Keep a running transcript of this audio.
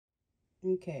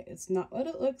Okay, it's not what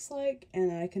it looks like,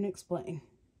 and I can explain.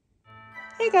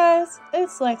 Hey guys,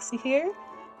 it's Lexi here,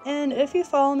 and if you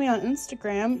follow me on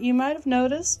Instagram, you might have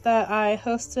noticed that I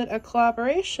hosted a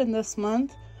collaboration this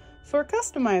month for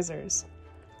customizers,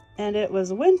 and it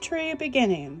was Wintery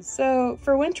Beginnings. So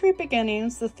for Wintery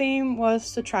Beginnings, the theme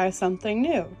was to try something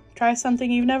new. Try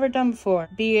something you've never done before,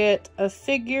 be it a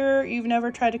figure you've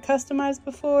never tried to customize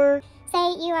before. Say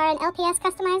you are an LPS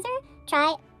customizer,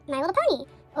 try My Little Pony.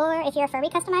 Or if you're a furry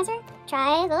customizer,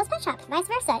 try Little's Pet Shop, vice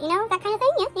versa, you know, that kind of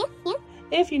thing, yeah.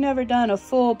 If you've never done a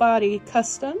full body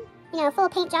custom, you know, full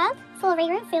paint job, full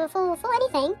reroof, full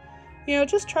anything. You know,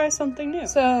 just try something new.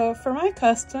 So for my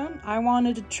custom, I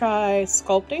wanted to try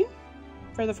sculpting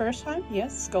for the first time.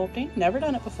 Yes, sculpting, never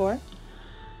done it before.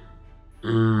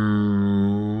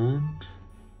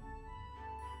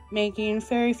 Making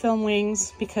fairy film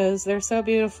wings because they're so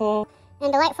beautiful.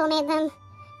 And Delightful made them,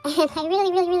 and I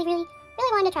really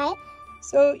wanted to try it.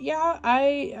 So yeah,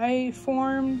 I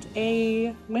formed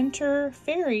a winter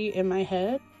fairy in my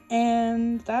head,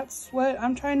 and that's what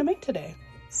I'm trying to make today.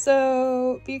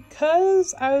 So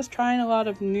because I was trying a lot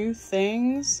of new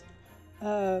things,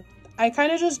 I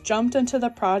kind of just jumped into the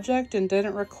project and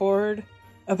didn't record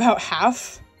about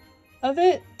half of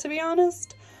it, to be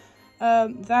honest.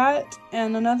 That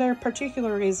and another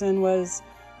particular reason was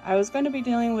I was going to be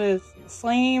dealing with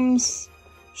flames,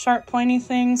 sharp pointy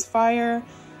things, fire.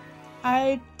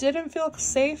 I didn't feel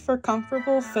safe or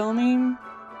comfortable filming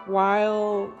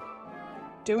while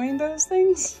doing those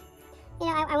things. You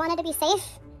know, I wanted to be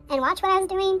safe and watch what I was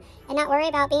doing and not worry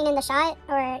about being in the shot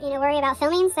or, you know, worry about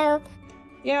filming, so...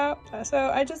 Yeah,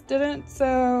 so I just didn't,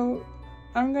 so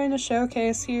I'm going to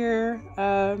showcase here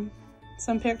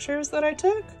some pictures that I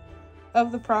took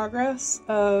of the progress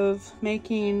of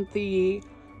making the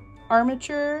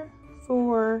armature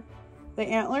for the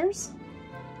antlers.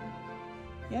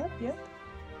 Yep.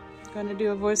 Gonna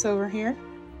do a voiceover here,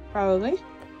 probably.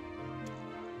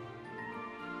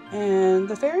 And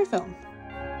the fairy film.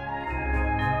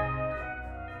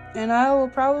 And I will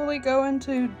probably go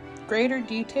into greater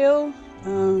detail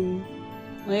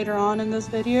later on in this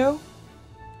video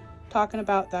talking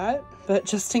about that, but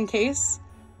just in case,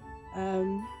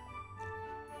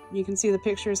 you can see the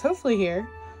pictures hopefully here.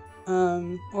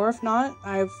 Or if not,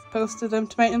 I've posted them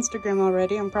to my Instagram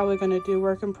already. I'm probably going to do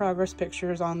work in progress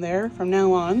pictures on there from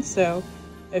now on. So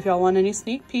if y'all want any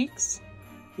sneak peeks,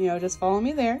 you know, just follow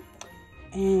me there.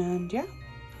 And yeah,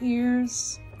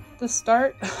 here's the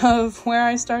start of where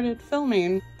I started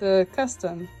filming the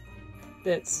custom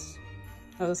bits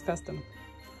of this custom.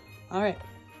 All right,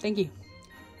 thank you.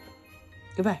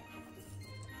 Goodbye.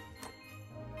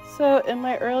 So in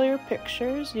my earlier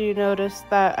pictures, you noticed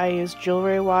that I used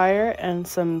jewelry wire and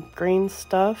some green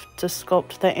stuff to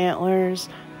sculpt the antlers,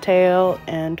 tail,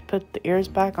 and put the ears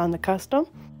back on the custom.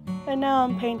 And now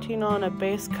I'm painting on a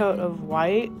base coat of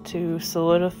white to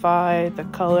solidify the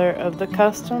color of the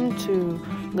custom to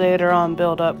later on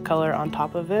build up color on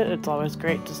top of it. It's always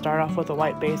great to start off with a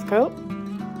white base coat.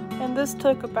 And this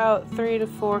took about 3 to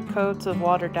 4 coats of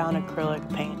watered down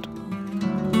acrylic paint.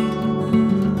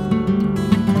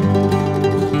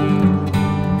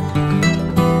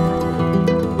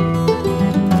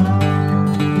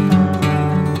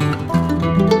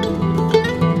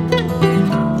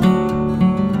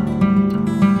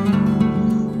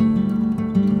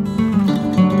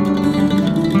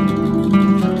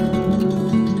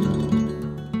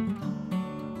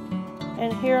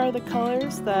 The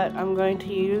colors that I'm going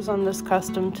to use on this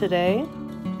custom today.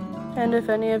 And if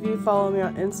any of you follow me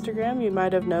on Instagram, you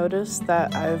might have noticed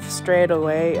that I've strayed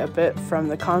away a bit from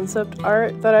the concept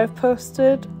art that I've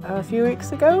posted a few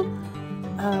weeks ago,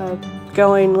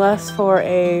 going less for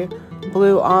a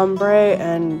blue ombre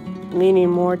and leaning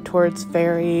more towards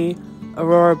fairy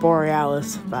aurora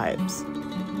borealis vibes.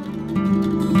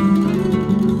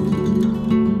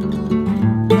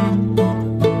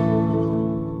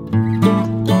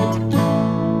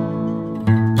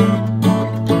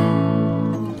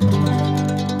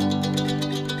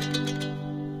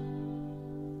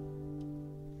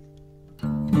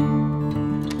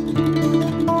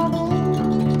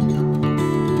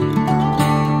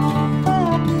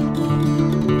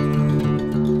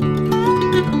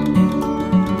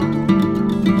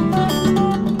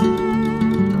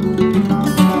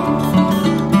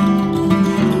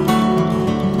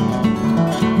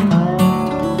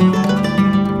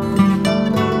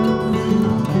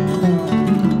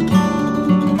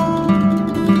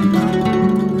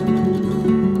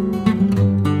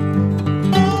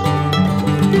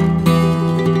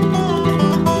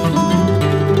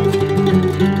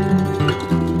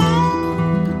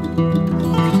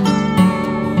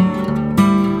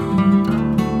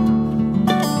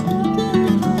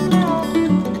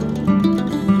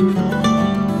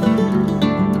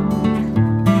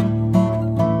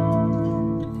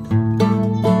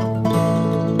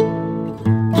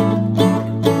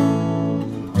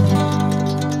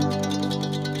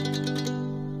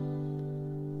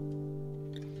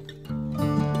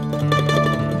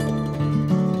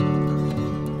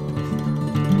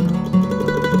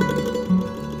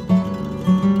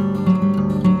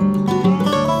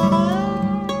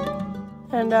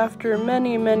 And after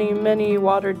many, many, many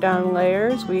watered down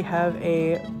layers, we have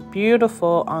a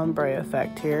beautiful ombre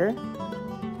effect here.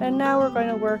 And now we're going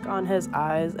to work on his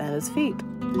eyes and his feet.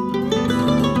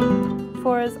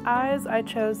 For his eyes, I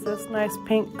chose this nice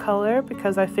pink color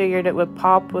because I figured it would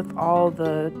pop with all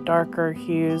the darker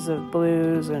hues of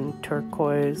blues and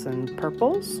turquoise and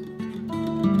purples.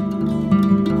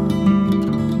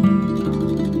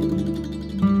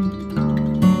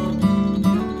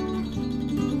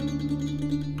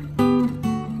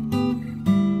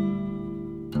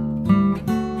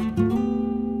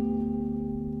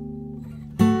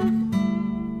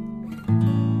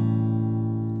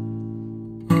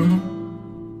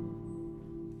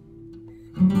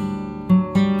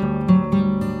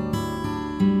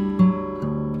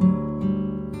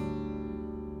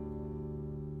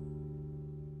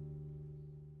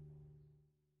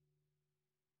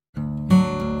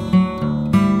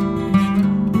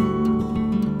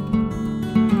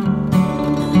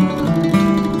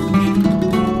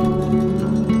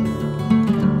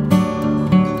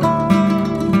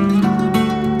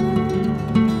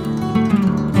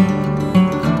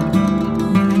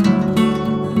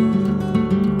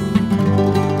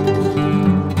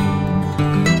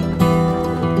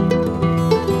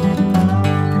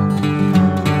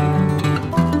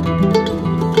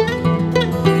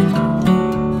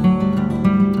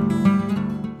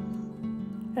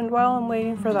 While I'm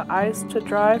waiting for the eyes to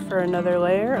dry for another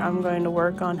layer, I'm going to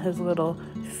work on his little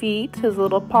feet, his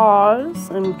little paws,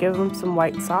 and give him some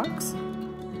white socks.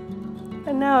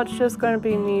 And now it's just going to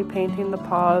be me painting the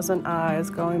paws and eyes,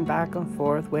 going back and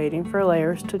forth, waiting for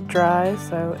layers to dry,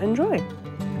 so enjoy!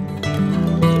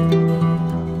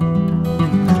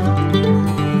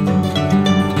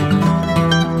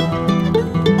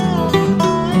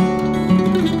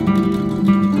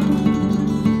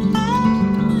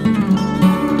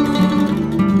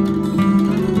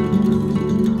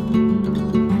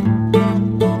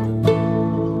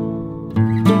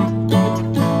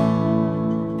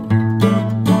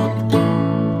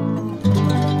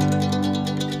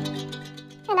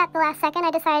 Second,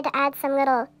 I decided to add some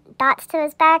little dots to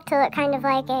his back to look kind of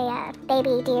like a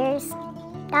baby deer's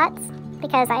dots,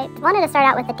 because I wanted to start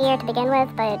out with a deer to begin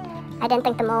with, but I didn't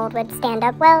think the mold would stand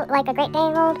up well like a Great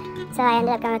Dane mold, so I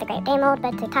ended up going with a Great Dane mold,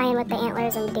 but to tie in with the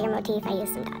antlers and the deer motif, I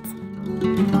used some dots.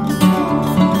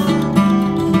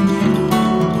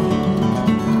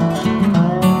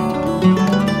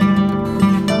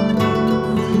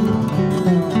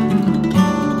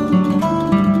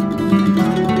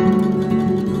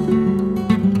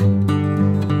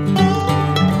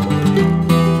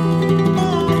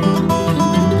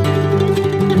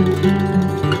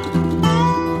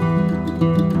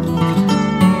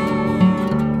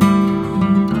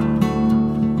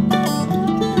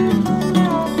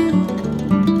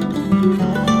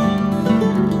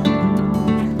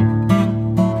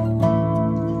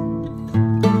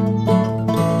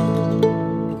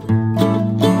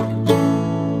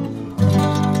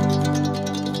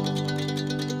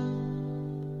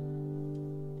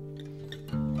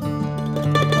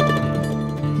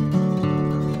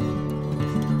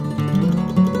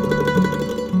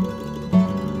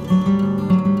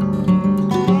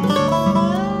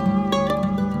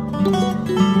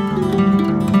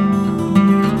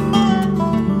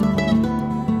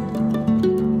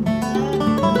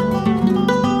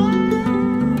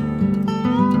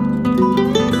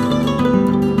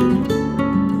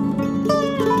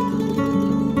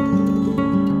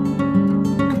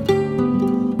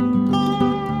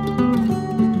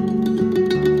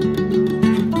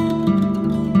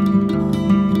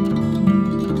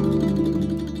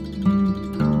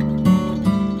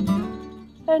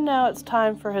 And now it's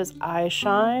time for his eye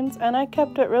shines, and I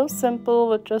kept it real simple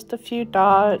with just a few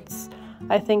dots.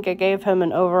 I think it gave him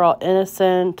an overall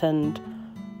innocent and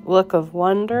look of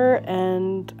wonder,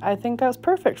 and I think that's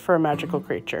perfect for a magical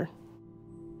creature.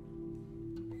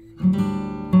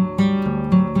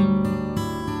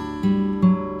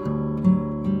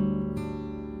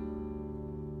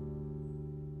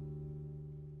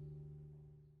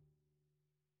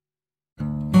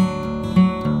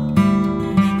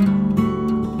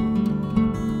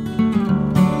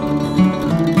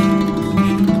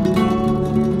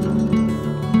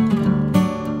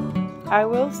 I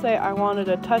will say I wanted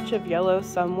a touch of yellow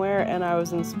somewhere, and I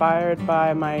was inspired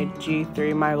by my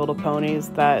G3 My Little Ponies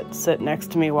that sit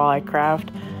next to me while I craft,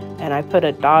 and I put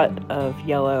a dot of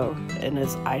yellow in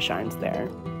his eye shines there.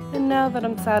 And now that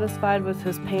I'm satisfied with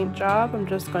his paint job, I'm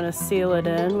just going to seal it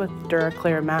in with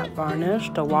Duraclear matte varnish,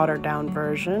 the watered down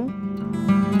version.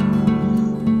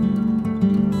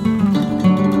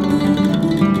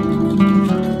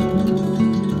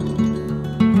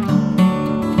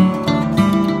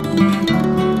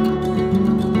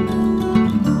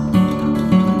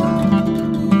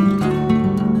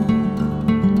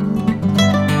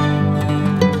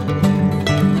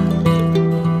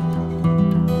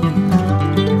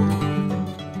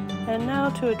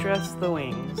 dress the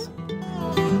wings.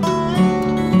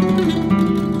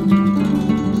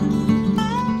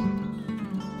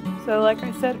 So like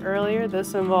I said earlier,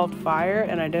 this involved fire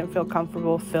and I didn't feel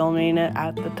comfortable filming it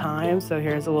at the time, so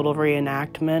here's a little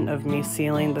reenactment of me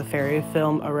sealing the fairy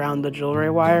film around the jewelry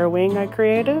wire wing I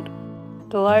created.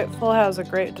 Delightful has a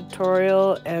great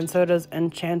tutorial, and so does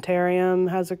Enchantarium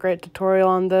has a great tutorial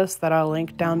on this that I'll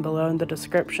link down below in the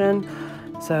description.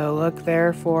 So look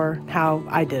there for how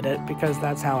I did it, because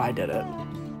that's how I did it.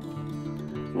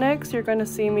 Next, you're going to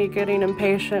see me getting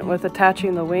impatient with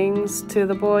attaching the wings to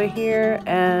the boy here,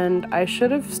 and I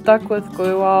should have stuck with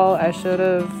glue wall. I should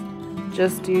have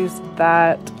just used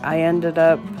that. I ended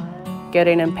up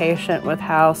getting impatient with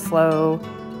how slow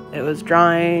it was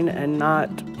drying and not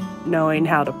knowing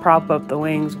how to prop up the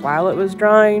wings while it was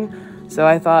drying, so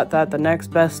I thought that the next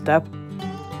best step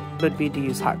would be to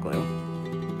use hot glue.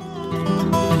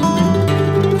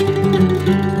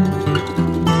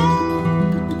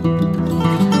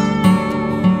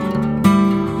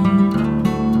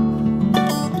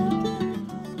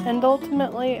 And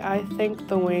ultimately, I think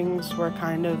the wings were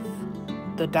kind of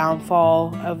the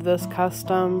downfall of this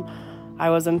custom. I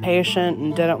was impatient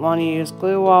and didn't want to use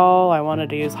glue wall. I wanted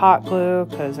to use hot glue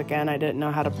because, again, I didn't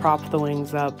know how to prop the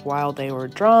wings up while they were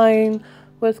drying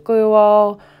with glue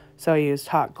wall. So I used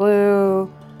hot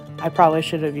glue. I probably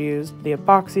should have used the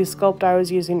epoxy sculpt I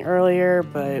was using earlier,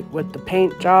 but with the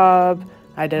paint job,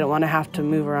 I didn't want to have to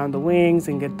move around the wings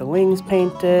and get the wings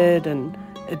painted, and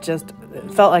it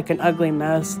felt like an ugly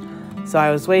mess. So I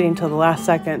was waiting till the last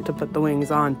second to put the wings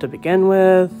on to begin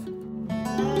with.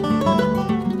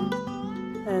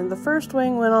 The first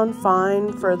wing went on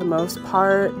fine for the most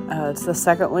part. It's the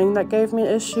second wing that gave me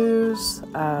issues.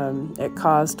 It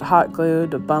caused hot glue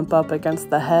to bump up against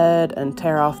the head and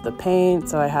tear off the paint,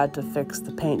 so I had to fix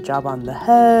the paint job on the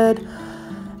head.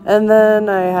 And then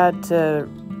I had to,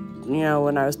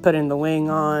 when I was putting the wing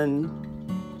on,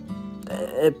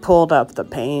 it pulled up the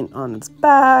paint on its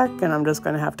back, and I'm just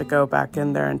going to have to go back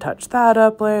in there and touch that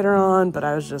up later on, but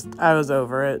I was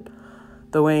over it.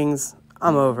 The wings,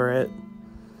 I'm over it.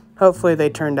 Hopefully they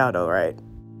turned out all right.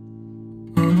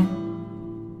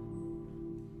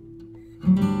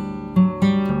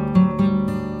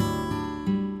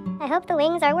 I hope the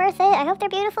wings are worth it. I hope they're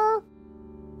beautiful.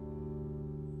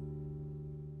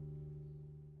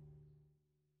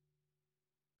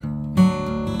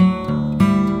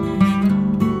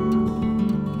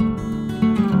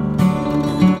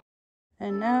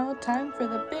 And now, time for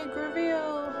the big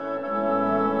reveal.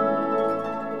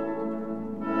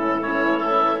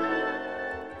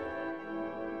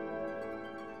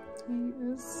 He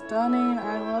is stunning.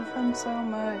 I love him so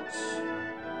much.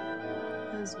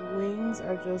 His wings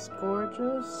are just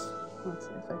gorgeous. Let's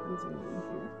see if I can zoom in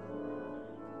here.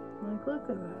 Like, look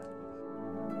at that.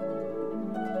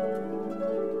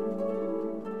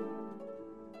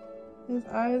 His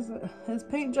eyes, his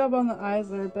paint job on the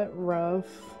eyes are a bit rough.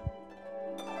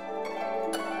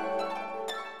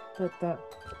 But that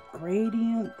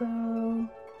gradient though,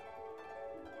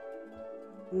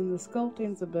 and the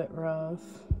sculpting's a bit rough.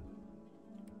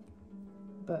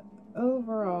 But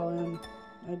overall, and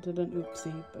I did an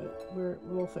oopsie, but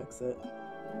we'll fix it.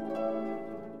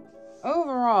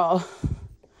 Overall,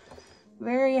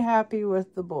 very happy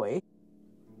with the boy.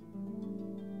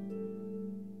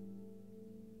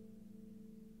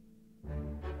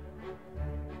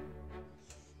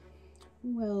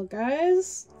 Well,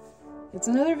 guys, it's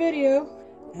another video,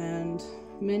 and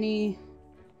many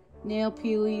nail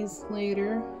peelies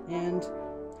later, and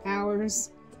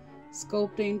hours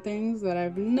sculpting things that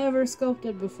I've never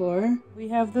sculpted before. We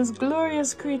have this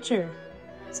glorious creature.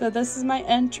 So this is my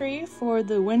entry for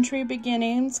the Wintery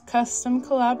Beginnings custom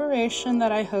collaboration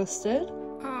that I hosted.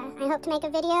 I hope to make a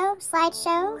video,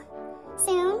 slideshow,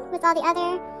 soon with all the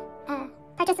other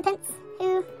participants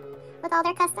with all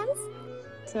their customs.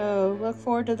 So look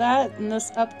forward to that in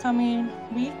this upcoming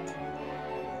week.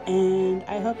 And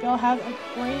I hope y'all have a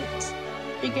great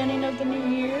beginning of the new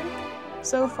year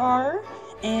so far.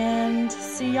 And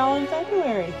see y'all in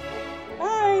February.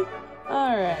 Bye!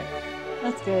 Alright,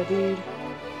 let's go, dude.